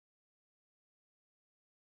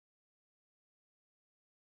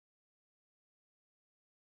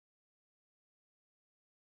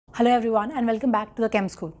Hello everyone and welcome back to the came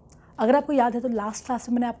school. अगर आपको याद है तो लास्ट क्लास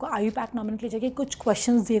में मैंने आपको IUPAC नोमेनक्लेचर के कुछ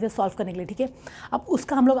क्वेश्चंस दिए थे सॉल्व करने के लिए, ठीक है। अब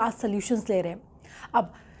उसका हम लोग आज सोल्यूशंस ले रहे हैं।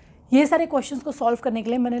 अब ये सारे क्वेश्चंस को सॉल्व करने के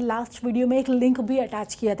लिए मैंने लास्ट वीडियो में एक लिंक भी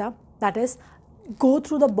अटैच किया था, that is go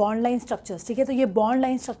through the bond line structures, ठीक है। तो ये बॉन्ड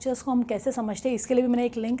लाइन स्ट्रक्चर्स को हम कैसे समझते हैं इसके लिए भी मैंने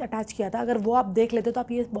एक लिंक अटैच किया था। अगर वो आप देख लेते तो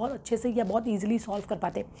आप ये बहुत अच्छे से या बहुत इजीली सॉल्व कर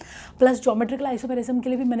पाते। प्लस ज्योमेट्रिकल आइसोमेरिज्म के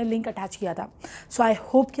लिए भी मैंने लिंक अटैच किया था। सो आई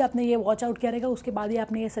होप कि आपने ये वॉच आउट किया रहेगा, उसके बाद ही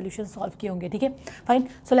आपने ये सोल्यूशन सॉल्व किए होंगे, ठीक है। Fine,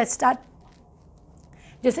 so let's start.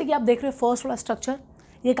 जैसे कि आप देख रहे हो फर्स्ट वाला स्ट्रक्चर,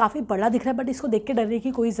 ये काफ़ी बड़ा दिख रहा है बट इसको देख के डरने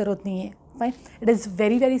की कोई ज़रूरत नहीं है। Fine, it is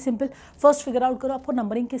very very simple. First figure out करो आपको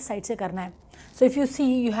नंबरिंग किस साइड से करना है। So if you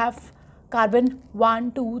see you have carbon 1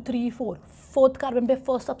 2 3 4, fourth carbon पे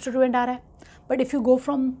फर्स्ट सब्स्टिट्यूएंट आ रहा है। But if you go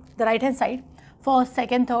from the right hand side, first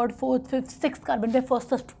second third fourth fifth sixth carbon पे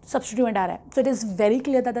फर्स्ट सब्स्टिट्यूएंट आ रहा है। So it is very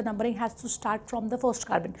clear that the numbering has to start from the first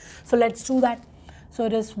carbon. So let's do that. So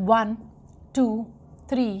it is 1 2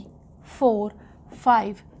 3 4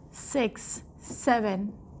 5 6 7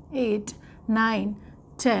 8 9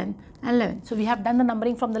 10 and 11. So we have done the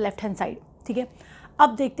numbering from the left hand side, ठीक है।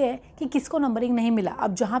 अब देखते हैं कि किसको numbering नहीं मिला।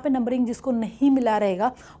 अब जहाँ पे नंबरिंग जिसको नहीं मिला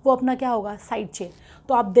रहेगा वो अपना क्या होगा, साइड चेन।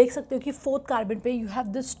 तो आप देख सकते हो कि फोर्थ कार्बन पे you have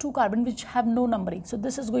this 2 carbon which have no numbering, so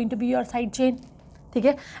this is going to be your side chain, ठीक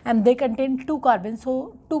है। And they contain 2 carbon,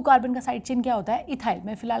 so 2 carbon का साइड चेन क्या होता है, इथाइल।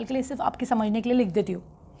 मैं फिलहाल के लिए सिर्फ आपके समझने के लिए लिख देती हूँ।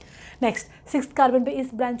 नेक्स्ट, सिक्स्थ कार्बन पे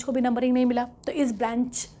इस ब्रांच को भी नंबरिंग नहीं मिला, तो इस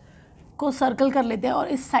ब्रांच को सर्कल कर लेते हैं और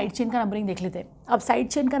इस साइड चेन का नंबरिंग देख लेते हैं। अब साइड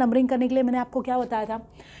चेन का नंबरिंग करने के लिए मैंने आपको क्या बताया था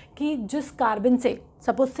कि जिस कार्बन से,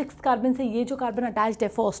 सपोज सिक्स कार्बन से ये जो कार्बन अटैच्ड है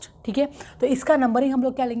फर्स्ट, ठीक है, तो इसका नंबरिंग हम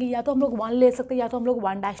लोग क्या लेंगे, या तो हम लोग 1 ले सकते हैं या तो हम लोग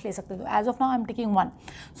 1 डैश ले सकते हैं। तो as of now I am taking 1,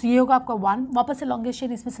 सो ये होगा आपका 1। वापस से लॉन्गेस्ट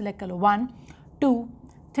चेन इसमें सेलेक्ट कर लो, 1 2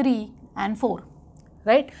 3 एंड 4,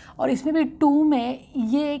 राइट। और इसमें भी 2 में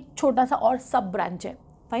ये एक छोटा सा और सब ब्रांच है।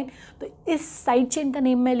 फाइन, तो इस साइड चेन का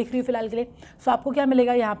नेम मैं लिख रही हूँ फिलहाल के लिए। सो आपको क्या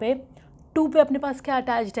मिलेगा, यहाँ पे 2 पे अपने पास क्या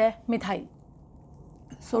अटैच्ड है, methyl,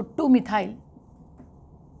 so 2 methyl,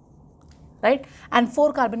 right. And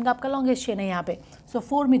 4 carbon का आपका लॉन्गेस्ट चेन है यहाँ पे, सो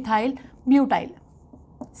 4 मिथाइल ब्यूटाइल।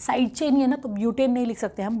 साइड चेन ही है ना, तो ब्यूटेन नहीं लिख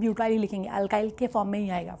सकते हम, ब्यूटाइल ही लिखेंगे, अल्काइल के फॉर्म में ही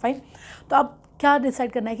आएगा। फाइन, तो अब क्या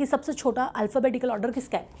डिसाइड करना है कि सबसे छोटा अल्फाबेटिकल ऑर्डर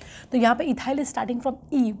किसका है। तो यहाँ पे ethyl is starting from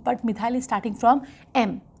E but methyl is starting from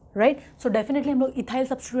M, right. So definitely हम लोग इथाइल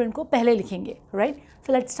सब्स्टिट्यूएंट को पहले लिखेंगे, right.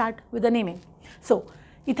 So let's start with the naming. So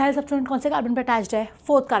ethyl substituent कौन से कार्बन पे अटैच्ड है,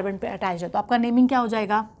 फोर्थ कार्बन पे अटैच्ड है, तो आपका नेमिंग क्या हो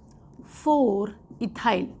जाएगा, 4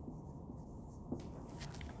 इथाइल,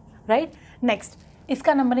 राइट। नेक्स्ट,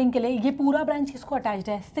 इसका नंबरिंग के लिए ये पूरा ब्रांच किसको अटैच्ड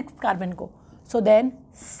है, सिक्स्थ कार्बन को, सो देन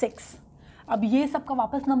 6। अब ये सबका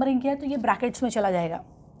वापस नंबरिंग किया है तो ये ब्रैकेट्स में चला जाएगा,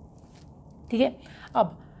 ठीक है।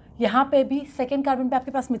 अब यहाँ पे भी सेकेंड कार्बन पे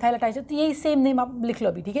आपके पास मिथाइल अटैच है, तो यही सेम नेम आप लिख लो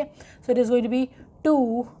अभी, ठीक है। So it is going to be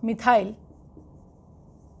 2 methyl,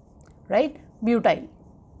 right, butyl.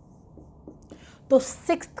 तो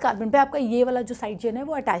सिक्स्थ कार्बन पे आपका ये वाला जो साइड चेन है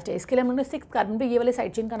वो अटैच्ड है, इसके लिए हम लोगों ने सिक्स्थ कार्बन पे ये वाले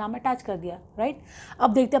साइड चेन का नाम अटैच कर दिया, राइट।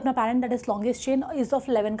 अब देखते हैं अपना parent that is longest chain is of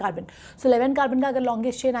 11 carbon. So 11 carbon का अगर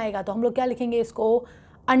लॉन्गेस्ट चेन आएगा तो हम लोग क्या लिखेंगे इसको,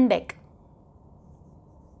 अनडेक,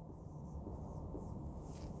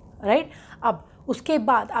 राइट। अब उसके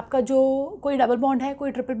बाद आपका जो कोई डबल बॉन्ड है,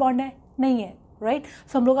 कोई ट्रिपल बॉन्ड है, नहीं है, राइट।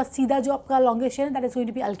 सो हम लोग का सीधा जो आपका लॉन्गेस्ट चेन है that is going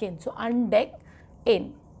to be alkane, so अनडेक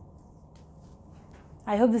N.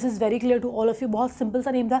 I hope this is very clear to all of you. बहुत सिंपल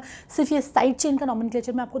सा नेम था, सिर्फ ये साइड चेन का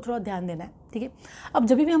नोमेनक्लेचर में आपको थोड़ा ध्यान देना है, ठीक है। अब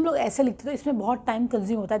जब भी हम लोग ऐसे लिखते हैं तो इसमें बहुत टाइम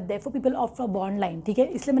कंज्यूम होता है, therefore people of bond line, ठीक है।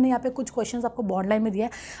 इसलिए मैंने यहाँ पे कुछ क्वेश्चंस आपको बॉन्ड लाइन में दिया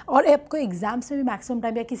है, और आपको एग्जाम्स में भी मैक्सिमम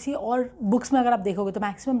टाइम या किसी और बुक्स में अगर आप देखोगे तो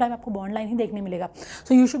मैक्सिमम टाइम आपको बॉन्ड लाइन ही देखने मिलेगा।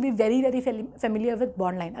 So you should be very very familiar with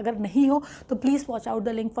bond line. अगर नहीं हो तो please watch out the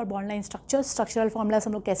link for bond line structure, structural formulas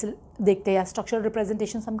हम लोग कैसे देखते हैं या स्ट्रक्चरल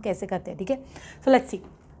रिप्रेजेंटेशन हम कैसे करते हैं, ठीक है। सो लेट्स सी,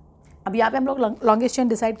 अब यहाँ पे हम लोग लॉन्गेस्ट चेन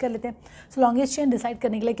डिसाइड कर लेते हैं। सो लॉन्गेस्ट चेन डिसाइड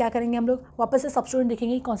करने के लिए क्या करेंगे, हम लोग वापस से सब्स्टिट्यूएंट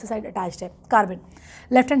देखेंगे कौन सा साइड अटैच्ड है, कार्बन।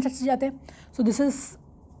 लेफ्ट हैंड साइड से जाते हैं, so this is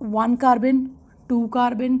 1 carbon 2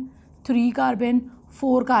 carbon 3 carbon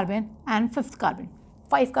 4 carbon and 5th carbon,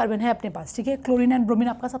 5 carbon है अपने पास, ठीक है। क्लोरीन एंड ब्रोमीन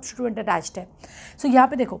आपका सब्स्टिट्यूएंट अटैच्ड है। सो यहाँ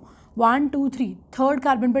पे देखो 1 2 3, थर्ड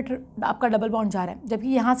कार्बन पे आपका डबल बॉन्ड जा रहा है, जबकि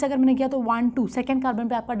यहाँ से अगर मैंने किया तो 1 2 सेकेंड कार्बन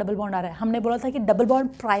पे आपका डबल बॉन्ड आ रहा है। हमने बोला था कि डबल बॉन्ड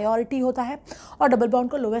प्रायोरिटी होता है और डबल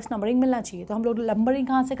बॉन्ड को लोवेस्ट नंबरिंग मिलना चाहिए, तो हम लोग नंबरिंग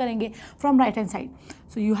कहाँ से करेंगे, from right hand side.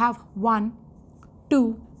 So you have 1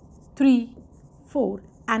 2 3 4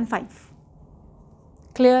 and 5,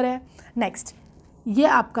 clear है। नेक्स्ट, ये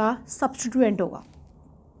आपका सब्स्टिट्यूएंट होगा,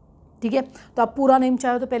 ठीक है। तो आप पूरा नेम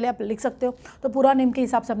चाहो तो पहले आप लिख सकते हो, तो पूरा नेम के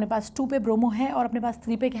हिसाब से अपने पास 2 पे ब्रोमो है और अपने पास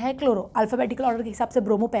 3 पे क्या है, क्लोरो। अल्फाबेटिकल ऑर्डर के हिसाब से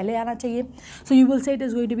ब्रोमो पहले आना चाहिए। So you will say it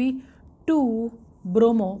is going to be 2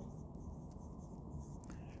 bromo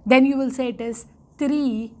then you will say it is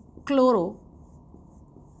 3-chloro,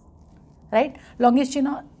 right? Longest chain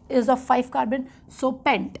is of 5 carbon, so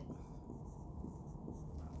pent,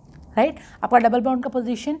 right आपका डबल बॉन्ड का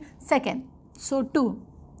position second, सो 2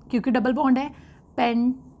 क्योंकि double bond है,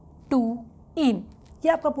 pen 2 इन,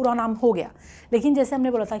 ये आपका पूरा नाम हो गया। लेकिन जैसे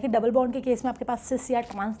हमने बोला था कि डबल बॉन्ड के केस में आपके पास सिस या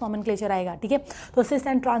ट्रांस नोमेनक्लेचर आएगा, ठीक है। तो सिस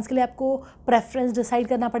एंड ट्रांस के लिए आपको प्रेफरेंस डिसाइड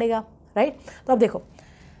करना पड़ेगा, राइट। तो अब देखो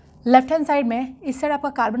लेफ्ट हैंड साइड में इस साइड आपका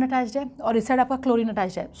कार्बन अटैच्ड है और इस साइड आपका क्लोरीन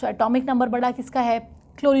अटैच्ड है। सो एटॉमिक नंबर बड़ा किसका है,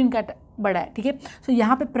 क्लोरीन का बड़ा है, ठीक है। सो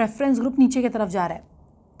यहाँ पे प्रेफरेंस ग्रुप नीचे की तरफ जा रहा है,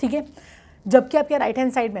 ठीक है। जबकि आपके राइट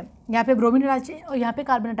हैंड साइड में यहाँ पे ब्रोमीन अटैच है और यहाँ पे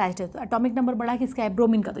कार्बन अटैच्ड है, तो एटॉमिक नंबर बड़ा किसका है,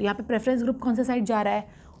 ब्रोमीन का। तो यहाँ पे प्रेफरेंस ग्रुप कौन से साइड जा रहा है,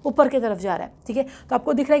 ऊपर की तरफ जा रहा है, ठीक है। तो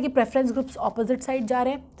आपको दिख रहा है कि प्रेफरेंस ग्रुप्स ऑपोजिट साइड जा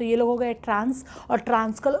रहे हैं, तो ये लोग हो गए ट्रांस, और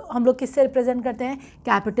ट्रांस को हम लोग किससे रिप्रेजेंट करते हैं,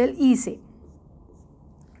 कैपिटल ई से।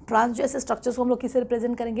 ट्रांस जैसे स्ट्रक्चर्स को हम लोग किससे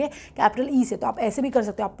रिप्रेजेंट करेंगे, कैपिटल ई से। तो आप ऐसे भी कर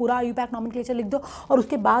सकते हो, आप पूरा IUPAC नोमेनक्लेचर लिख दो और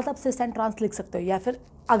उसके बाद आप सिस एंड ट्रांस लिख सकते हो, या फिर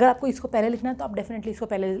अगर आपको इसको पहले लिखना है तो आप डेफिनेटली इसको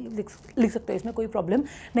पहले लिख सकते हो, इसमें कोई प्रॉब्लम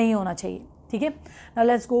नहीं होना चाहिए, ठीक है। Now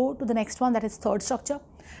let's go to the next one, that is third structure,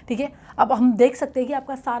 ठीक है। अब हम देख सकते हैं कि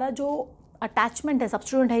आपका सारा जो अटैचमेंट है,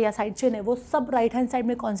 सब्स्टिट्यूएंट है या साइड चेन है, वो सब राइट हैंड साइड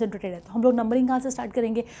में कॉन्सेंट्रेटेड है। तो हम लोग नंबरिंग कहाँ से स्टार्ट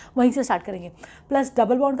करेंगे, वहीं से स्टार्ट करेंगे। प्लस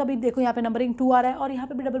डबल बॉन्ड का भी देखो यहाँ पे नंबरिंग 2 आ रहा है और यहाँ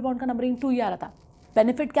पे भी डबल बॉन्ड का नंबरिंग 2 ही आ रहा था।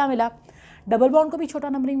 बेनिफिट क्या मिला, डबल बॉन्ड को भी छोटा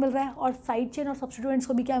नंबरिंग मिल रहा है और साइड चेन और सब्स्टिट्यूएंट्स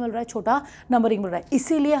को भी क्या मिल रहा है, छोटा नंबरिंग मिल रहा है।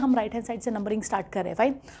 इसीलिए हम राइट हैंड साइड से नंबरिंग स्टार्ट कर रहे हैं,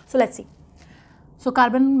 fine. So let's see. So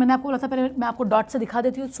carbon मैंने आपको बोला था, पहले मैं आपको डॉट से दिखा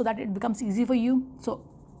देती हूँ so that it becomes easy for you. सो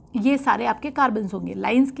ये सारे आपके कार्बन्स होंगे,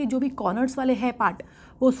 लाइंस के जो भी कॉर्नर्स वाले हैं पार्ट,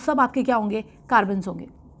 वो सब आपके क्या होंगे, कार्बन्स होंगे।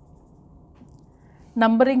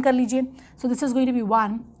 नंबरिंग कर लीजिए। So this is going to be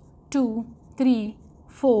 1 2 3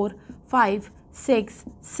 4 5 6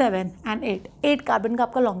 7 and 8। 8 carbon का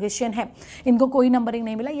आपका लॉन्गेस्ट चेन है, इनको कोई नंबरिंग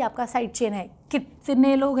नहीं मिला, ये आपका साइड चेन है।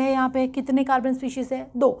 कितने लोग हैं यहाँ पे, कितने कार्बन स्पीशीज है,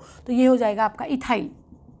 2, तो ये हो जाएगा आपका इथाइल।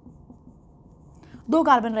 2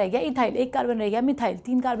 कार्बन रह गया इथाइल, 1 कार्बन रह गया मिथाइल,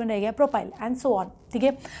 3 कार्बन रह गया प्रोपाइल एंड सो ऑन, ठीक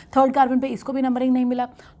है। थर्ड कार्बन पे इसको भी नंबरिंग नहीं मिला,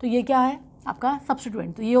 तो ये क्या है आपका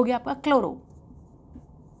सब्स्टिट्यूएंट, तो ये हो गया आपका क्लोरो।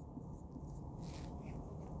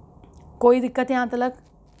 कोई दिक्कत यहाँ तक,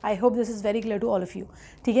 I hope this is very clear to all of you,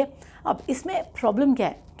 ठीक है। अब इसमें प्रॉब्लम क्या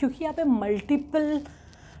है, क्योंकि यहाँ पे मल्टीपल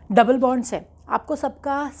डबल बॉन्ड्स है, आपको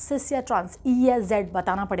सबका सिस या ट्रांस ई या जेड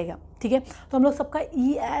बताना पड़ेगा, ठीक है। तो हम लोग सबका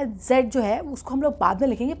ई या जेड जो है उसको हम लोग बाद में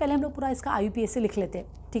लिखेंगे, पहले हम लोग पूरा इसका IUPAC लिख लेते हैं,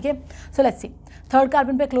 ठीक है। So let's see. Third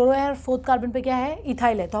carbon पे क्लोरो है और फोर्थ कार्बन पे क्या है,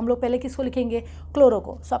 इथाइल है, तो हम लोग पहले किसको लिखेंगे, क्लोरो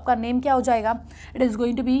को। सो आपका नेम क्या हो जाएगा, it is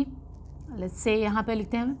going to be, let's say यहाँ पे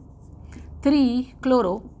लिखते हैं 3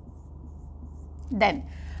 chloro then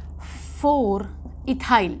 4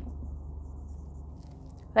 ethyl,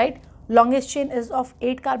 right. Longest chain is of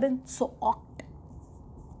 8 carbon, so oct,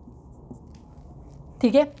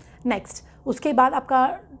 ठीक है। नेक्स्ट उसके बाद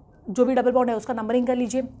आपका जो भी डबल बॉन्ड है उसका नंबरिंग कर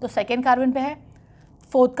लीजिए। तो सेकेंड कार्बन पे है,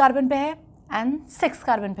 फोर्थ कार्बन पे है एंड 6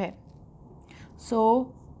 कार्बन पे है।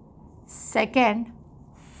 So second,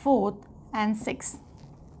 fourth and 6।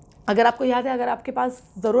 अगर आपको याद है, अगर आपके पास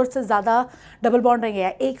ज़रूरत से ज़्यादा डबल बॉन्ड रहेंगे या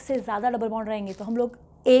एक से ज़्यादा डबल बॉन्ड रहेंगे तो हम लोग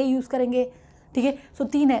A यूज़ करेंगे, ठीक है। सो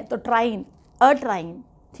 3 है तो ट्राइन, अट्राइन,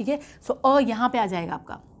 ठीक है। सो यहाँ पे आ जाएगा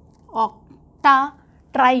आपका ऑक्टा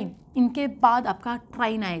ट्राइन, इनके बाद आपका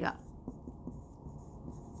ट्राइन आएगा,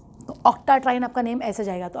 तो ऑक्टा ट्राइन आपका नेम ऐसे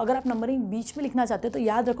जाएगा। तो अगर आप नंबरिंग बीच में लिखना चाहते हो तो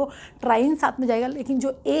याद रखो ट्राइन साथ में जाएगा, लेकिन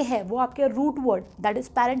जो ए है वो आपके root word that is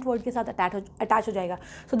parent word के साथ अटैच हो जाएगा।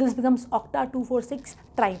 So this becomes octa 2 4 6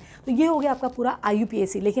 ट्राइन। तो ये हो गया आपका पूरा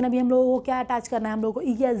IUPAC। लेकिन अभी हम लोगों को क्या अटैच करना है, हम लोगों को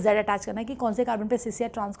ई या जेड अटैच करना है कि कौन से कार्बन पे सिस या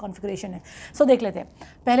ट्रांस कॉन्फिगरेशन है। सो देख लेते हैं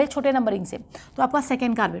पहले छोटे नंबरिंग से। तो आपका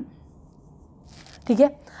सेकेंड कार्बन, ठीक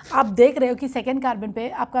है। आप देख रहे हो कि सेकेंड कार्बन पे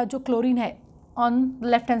आपका जो क्लोरीन है ऑन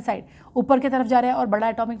लेफ्ट हैंड साइड ऊपर की तरफ जा रहा है और बड़ा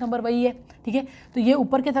एटॉमिक नंबर वही है, ठीक है। तो ये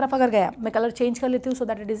ऊपर की तरफ अगर गया, मैं कलर चेंज कर लेती हूँ so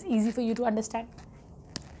that it is easy for you to understand.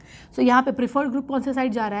 सो यहाँ पे प्रिफर्ड ग्रुप कौन से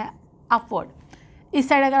साइड जा रहा है, अपवर्ड। इस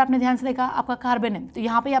साइड अगर आपने ध्यान से देखा आपका कार्बन है, तो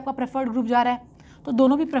यहाँ पे आपका प्रेफर्ड ग्रुप जा रहा है, तो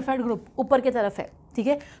दोनों भी प्रेफर्ड ग्रुप ऊपर की तरफ है, ठीक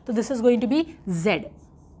है। तो this is going to be Z.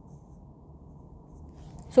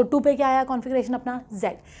 सो 2 पे क्या आया कॉन्फिगरेशन अपना,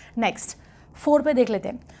 जेड। नेक्स्ट 4 पे देख लेते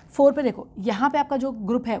हैं। 4 पे देखो यहाँ पे आपका जो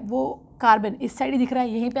ग्रुप है वो कार्बन इस साइड ही दिख रहा है,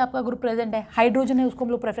 यहीं पे आपका ग्रुप प्रेजेंट है। हाइड्रोजन है उसको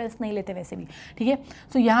हम लोग प्रेफरेंस नहीं लेते वैसे भी, ठीक है।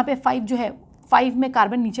 सो यहाँ पे 5 जो है, 5 में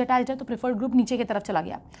कार्बन नीचे अटैच्ड है तो प्रेफर्ड ग्रुप नीचे की तरफ चला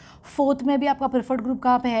गया। 4th में भी आपका प्रेफर्ड ग्रुप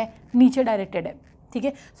कहाँ पे है, नीचे डायरेक्टेड है, ठीक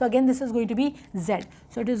है। So again this is going to be Z,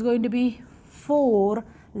 so it is going to be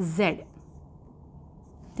 4Z,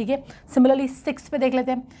 ठीक है। सिमिलरली 6th पे देख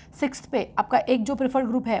लेते हैं। 6th पे आपका एक जो प्रेफर्ड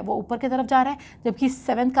ग्रुप है वो ऊपर की तरफ जा रहा है, जबकि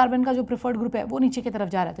 7th कार्बन का जो प्रेफर्ड ग्रुप है वो नीचे की तरफ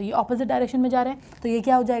जा रहा है, तो ये ऑपोजिट डायरेक्शन में जा रहा है, तो ये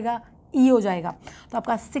क्या हो जाएगा ई हो जाएगा। तो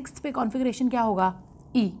आपका 6th पे कॉन्फ़िगरेशन क्या होगा,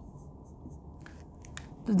 ई।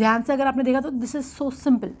 तो ध्यान से अगर आपने देखा तो दिस इज सो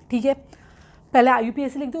सिंपल, ठीक है। पहले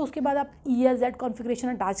IUPAC लिख दो, उसके बाद आप ई या जेड कॉन्फ़िगरेशन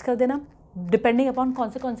अटैच कर देना, डिपेंडिंग अपॉन कौन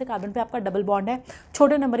से कार्बन पे आपका डबल बॉन्ड है।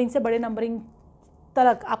 छोटे नंबरिंग से बड़े नंबरिंग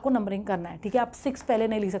तक आपको नंबरिंग करना है, ठीक है। आप 6 पहले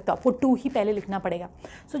नहीं लिख सकते, आपको 2 ही पहले लिखना पड़ेगा।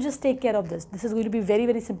 So just take care of this is going to be very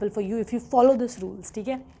very simple for you if you follow this rules, ठीक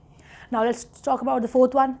है। Now let's talk about the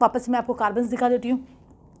 4th one. वापस मैं आपको कार्बन्स दिखा देती हूँ।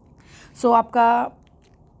 सो आपका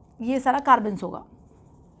ये सारा कार्बन्स होगा,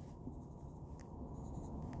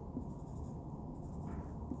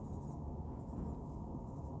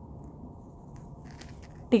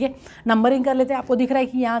 ठीक है। नंबरिंग कर लेते हैं। आपको दिख रहा है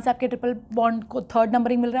कि यहाँ से आपके ट्रिपल बॉन्ड को 3rd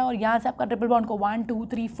नंबरिंग मिल रहा है और यहाँ से आपका ट्रिपल बॉन्ड को 1 2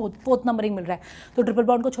 3 4th नंबरिंग मिल रहा है। तो ट्रिपल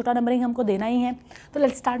बॉन्ड को छोटा नंबरिंग हमको देना ही है। तो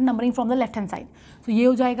let's start numbering from the left hand side. तो ये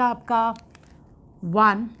हो जाएगा आपका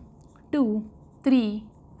 1 2 3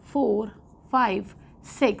 4 5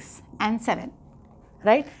 6 एंड 7,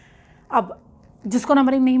 राइट। अब जिसको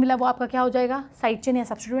नंबरिंग नहीं मिला वो आपका क्या हो जाएगा, साइड चेन या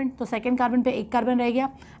सब्स्टिट्यूएंट। तो 2nd कार्बन पे एक कार्बन रह गया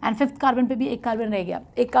एंड 5th कार्बन पे भी एक कार्बन रह गया।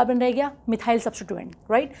 एक कार्बन रह गया मिथाइल सब्स्टिट्यूएंट,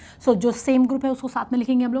 राइट। सो जो सेम ग्रुप है उसको साथ में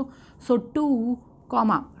लिखेंगे हम लोग। सो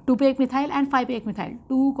 2 पे एक मिथाइल एंड 5 पे एक मिथाइल,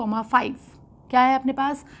 2 5 क्या है अपने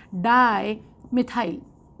पास, di methyl.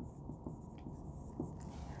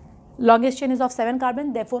 Longest chain is of 7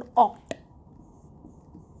 carbon, therefore oct,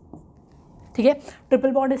 ठीक है।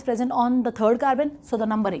 Triple bond is present on the 3rd carbon, so the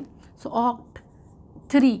numbering, so oct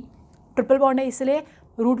 3। Triple bond है इसलिए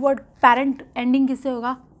रूट वर्ड पेरेंट एंडिंग किससे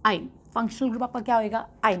होगा, आइन। फंक्शनल ग्रुप आपका क्या होगा,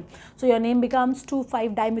 आइन। So your name becomes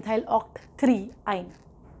 2,5 dimethyl oct 3 आइन।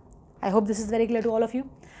 I hope this is very clear to all of you.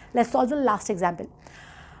 Let's solve the last example.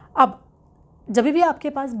 अब जब भी आपके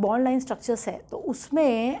पास बॉन्ड लाइन स्ट्रक्चर्स है तो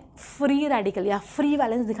उसमें फ्री रेडिकल या फ्री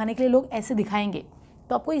वैलेंस दिखाने के लिए लोग ऐसे दिखाएंगे।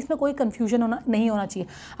 तो आपको इसमें कोई कन्फ्यूजन नहीं होना चाहिए।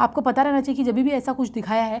 आपको पता रहना चाहिए कि जब भी ऐसा कुछ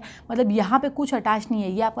दिखाया है मतलब यहाँ पे कुछ अटैच नहीं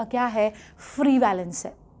है, ये आपका क्या है, फ्री वैलेंस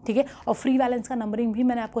है, ठीक है। और फ्री वैलेंस का नंबरिंग भी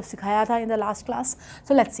मैंने आपको सिखाया था in the last class.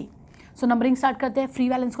 So let's see. So numbering start करते हैं। फ्री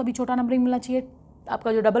वैलेंस को भी छोटा नंबरिंग मिलना चाहिए,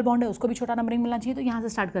 आपका जो डबल बॉन्ड है उसको भी छोटा नंबरिंग मिलना चाहिए। तो यहाँ से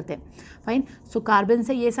स्टार्ट करते हैं, फाइन। सो कार्बन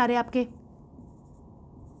से ये सारे आपके,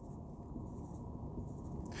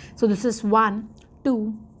 so this is 1 2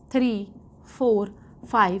 3 4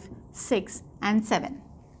 5 6 and 7,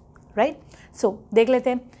 right. सो देख लेते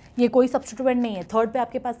हैं, ये कोई सब्स्टिट्यूएंट नहीं है। 3rd पे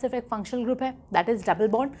आपके पास सिर्फ एक फंक्शनल ग्रुप है, दैट इज डबल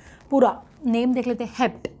बॉन्ड। पूरा नेम देख लेते हैं,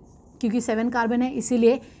 हेप्ट, क्योंकि 7 कार्बन है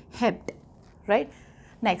इसीलिए hept, right.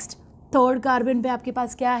 Next 3rd carbon पे आपके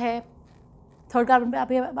पास क्या है, 3rd कार्बन पे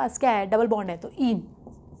आपके पास क्या है, डबल बॉन्ड है, तो ईन,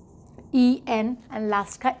 EN एंड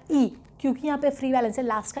लास्ट का E, क्योंकि यहाँ पे फ्री वैलेंस है,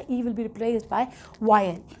 लास्ट का E will be replaced by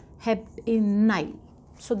YL, हेप्टेनाइल।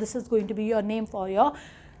 So this is going to be your name for your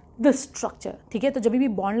this structure, ठीक है। तो जब भी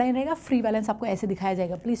बॉन्ड लाइन रहेगा फ्री वैलेंस आपको ऐसे दिखाया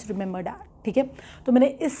जाएगा, प्लीज़ रिमेंबर दैट, ठीक है। तो मैंने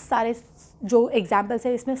इस सारे जो एग्जाम्पल्स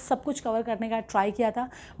है इसमें सब कुछ कवर करने का ट्राई किया था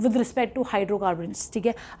विद रिस्पेक्ट टू हाइड्रोकार्बन्स, ठीक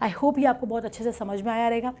है। आई होप ये आपको बहुत अच्छे से समझ में आया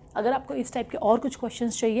रहेगा। अगर आपको इस टाइप के और कुछ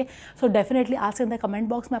क्वेश्चंस चाहिए so definitely ask in the comment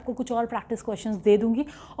box में, आपको कुछ और प्रैक्टिस क्वेश्चंस दे दूंगी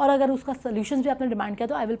और अगर उसका सोल्यूशन भी आपने डिमांड किया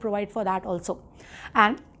तो I will provide for that also.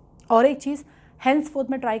 And और एक चीज़, henceforth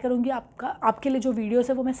मैं ट्राई करूँगी आपके लिए जो वीडियोस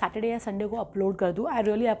है वो मैं सैटरडे या संडे को अपलोड कर दूँ। आई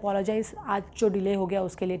रियली अपोलोजाइज आज जो डिले हो गया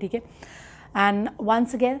उसके लिए, ठीक है। And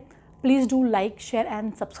once again please do like, share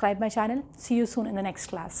and subscribe my channel. C you soon in the next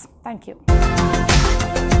class. Thank you.